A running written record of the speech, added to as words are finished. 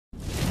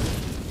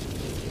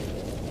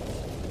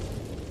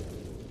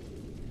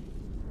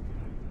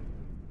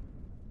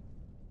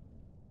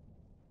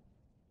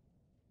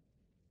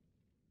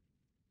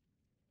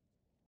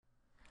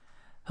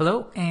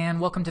Hello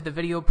and welcome to the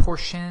video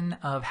portion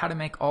of how to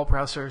make all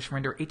browsers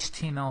render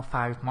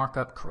HTML5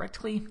 markup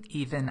correctly,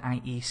 even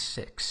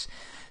IE6.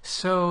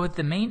 So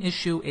the main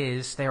issue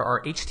is there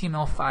are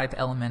HTML5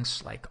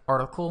 elements like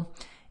article,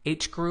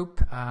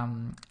 hgroup,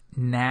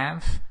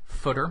 nav,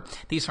 footer.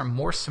 These are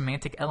more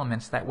semantic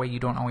elements. That way you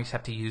don't always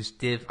have to use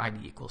div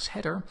id equals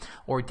header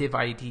or div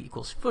id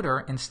equals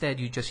footer. Instead,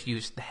 you just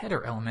use the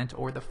header element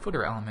or the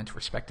footer element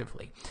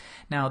respectively.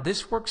 Now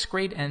this works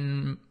great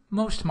in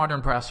most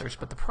modern browsers,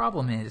 but the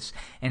problem is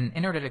in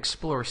Internet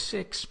Explorer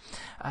 6,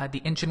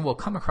 the engine will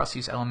come across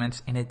these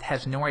elements and it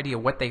has no idea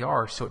what they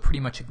are, so it pretty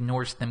much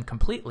ignores them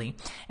completely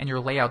and your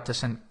layout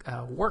doesn't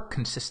work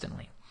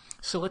consistently.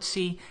 So let's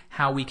see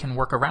how we can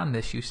work around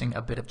this using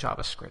a bit of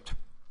JavaScript.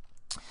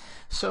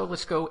 So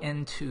let's go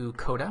into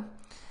Coda,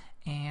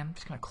 and I'm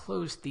just going to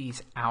close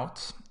these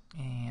out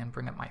and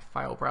bring up my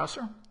file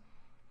browser.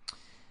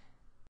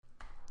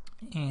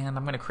 And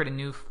I'm going to create a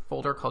new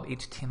folder called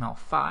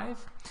HTML5.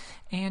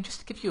 And just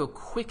to give you a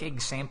quick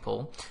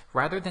example,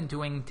 rather than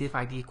doing div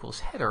id equals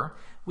header,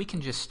 we can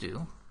just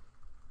do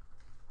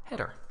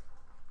header.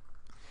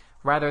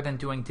 Rather than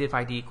doing div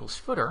id equals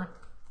footer,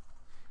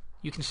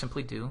 you can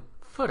simply do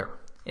footer.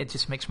 It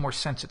just makes more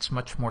sense. It's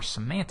much more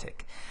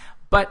semantic.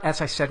 But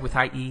as I said with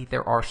IE,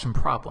 there are some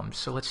problems.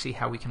 So let's see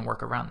how we can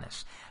work around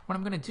this. What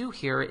I'm going to do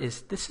here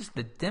is, this is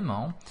the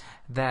demo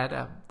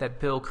that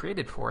Bill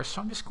created for us. So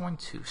I'm just going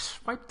to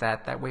swipe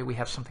that. That way we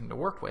have something to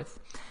work with.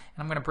 And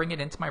I'm going to bring it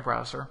into my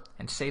browser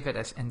and save it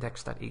as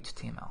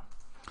index.html.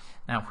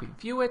 Now if we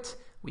view it,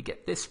 we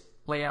get this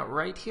layout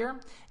right here.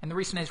 And the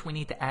reason is we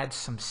need to add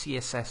some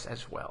CSS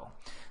as well.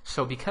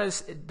 So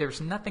because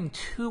there's nothing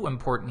too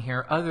important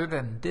here other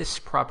than this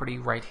property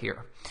right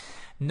here.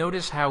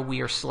 Notice how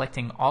we are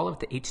selecting all of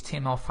the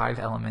HTML5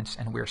 elements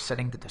and we are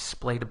setting the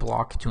display to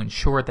block to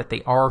ensure that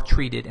they are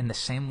treated in the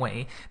same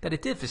way that a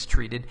div is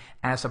treated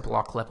as a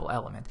block level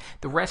element.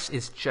 The rest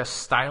is just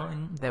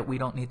styling that we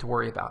don't need to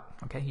worry about.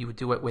 Okay, you would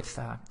do it with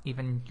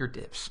even your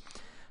divs.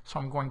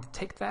 So I'm going to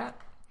take that,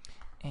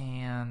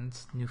 and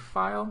new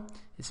file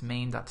is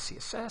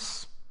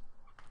main.css,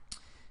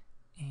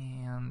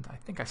 and I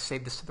think I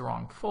saved this to the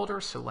wrong folder,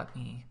 so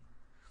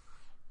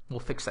we'll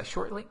fix that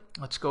shortly.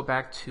 Let's go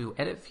back to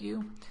edit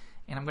view,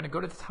 and I'm going to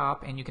go to the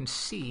top, and you can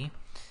see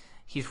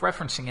he's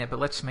referencing it, but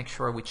let's make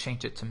sure we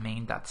change it to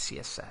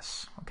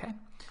main.css. Okay,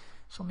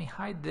 so let me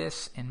hide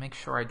this and make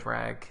sure I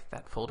drag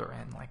that folder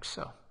in like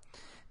so.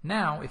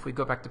 Now if we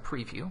go back to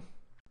preview,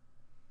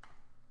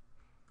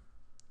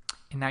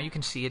 and now you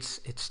can see it's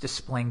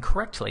displaying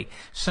correctly.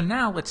 So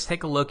now let's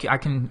take a look. I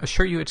can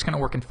assure you it's going to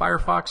work in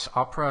Firefox,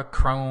 Opera,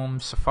 Chrome,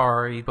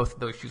 Safari. Both of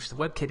those use the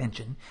WebKit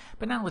engine.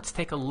 But now let's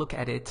take a look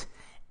at it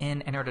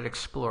in Internet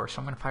Explorer. So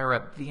I'm going to fire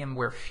up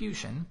VMware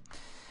Fusion,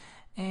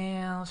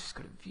 and let's just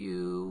go to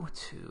View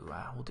to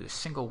we'll do a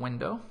single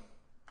window,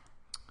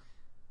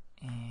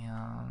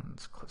 and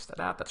let's close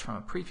that out. That's from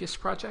a previous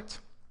project.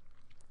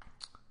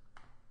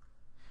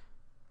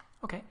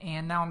 Okay,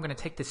 and now I'm going to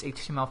take this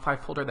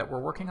HTML5 folder that we're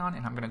working on,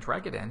 and I'm going to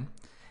drag it in,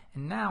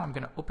 and now I'm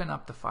going to open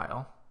up the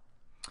file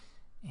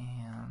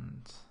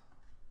and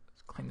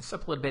clean this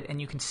up a little bit,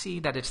 and you can see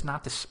that it's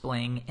not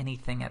displaying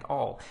anything at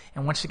all.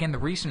 And once again, the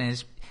reason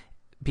is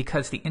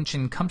because the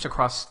engine comes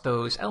across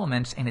those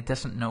elements and it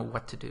doesn't know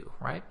what to do,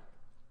 right?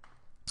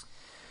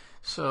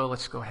 So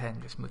let's go ahead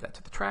and just move that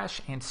to the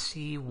trash and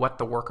see what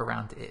the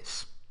workaround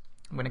is.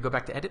 I'm going to go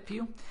back to edit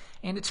view,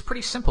 and it's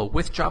pretty simple.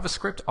 With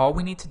JavaScript, all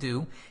we need to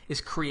do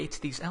is create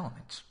these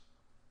elements.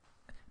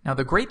 Now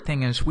the great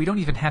thing is we don't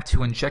even have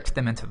to inject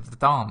them into the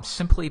DOM.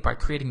 Simply by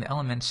creating the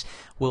elements,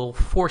 we'll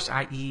force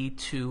IE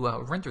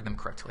to render them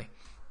correctly.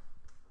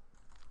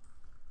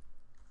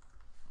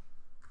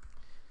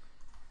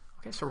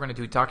 Okay, so we're going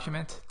to do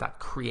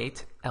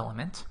document.create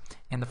element,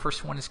 and the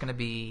first one is going to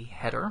be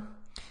header,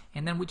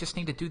 and then we just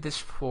need to do this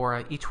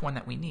for each one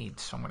that we need.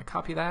 So I'm going to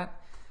copy that.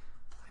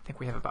 I think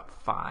we have about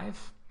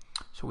 5.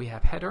 So we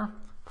have header,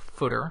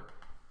 footer,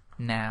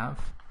 nav,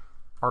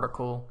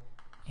 article,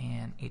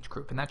 and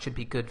hgroup, and that should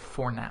be good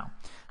for now.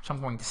 So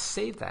I'm going to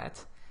save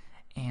that,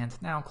 and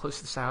now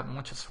close this out, and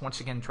once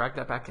again drag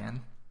that back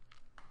in.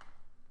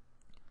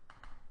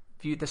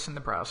 View this in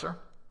the browser,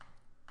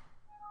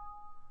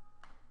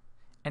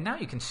 and now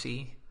you can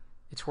see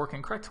it's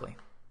working correctly.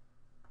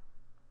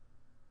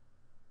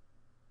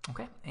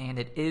 Okay, and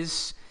it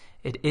is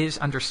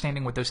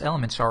understanding what those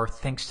elements are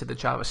thanks to the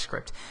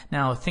JavaScript.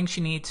 Now, things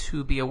you need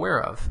to be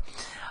aware of.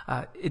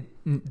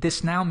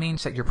 This now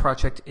means that your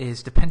project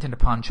is dependent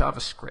upon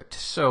JavaScript.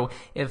 So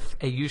if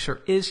a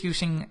user is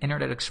using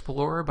Internet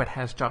Explorer but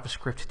has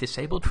JavaScript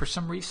disabled for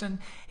some reason,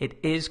 it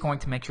is going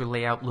to make your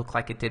layout look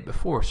like it did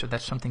before. So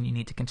that's something you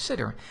need to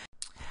consider.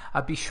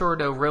 Be sure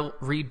to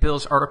read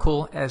Bill's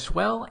article as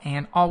well,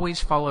 and always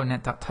follow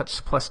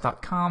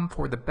net.touchplus.com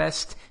for the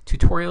best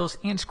tutorials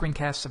and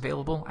screencasts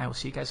available. I will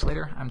see you guys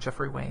later. I'm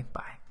Jeffrey Way.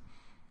 Bye.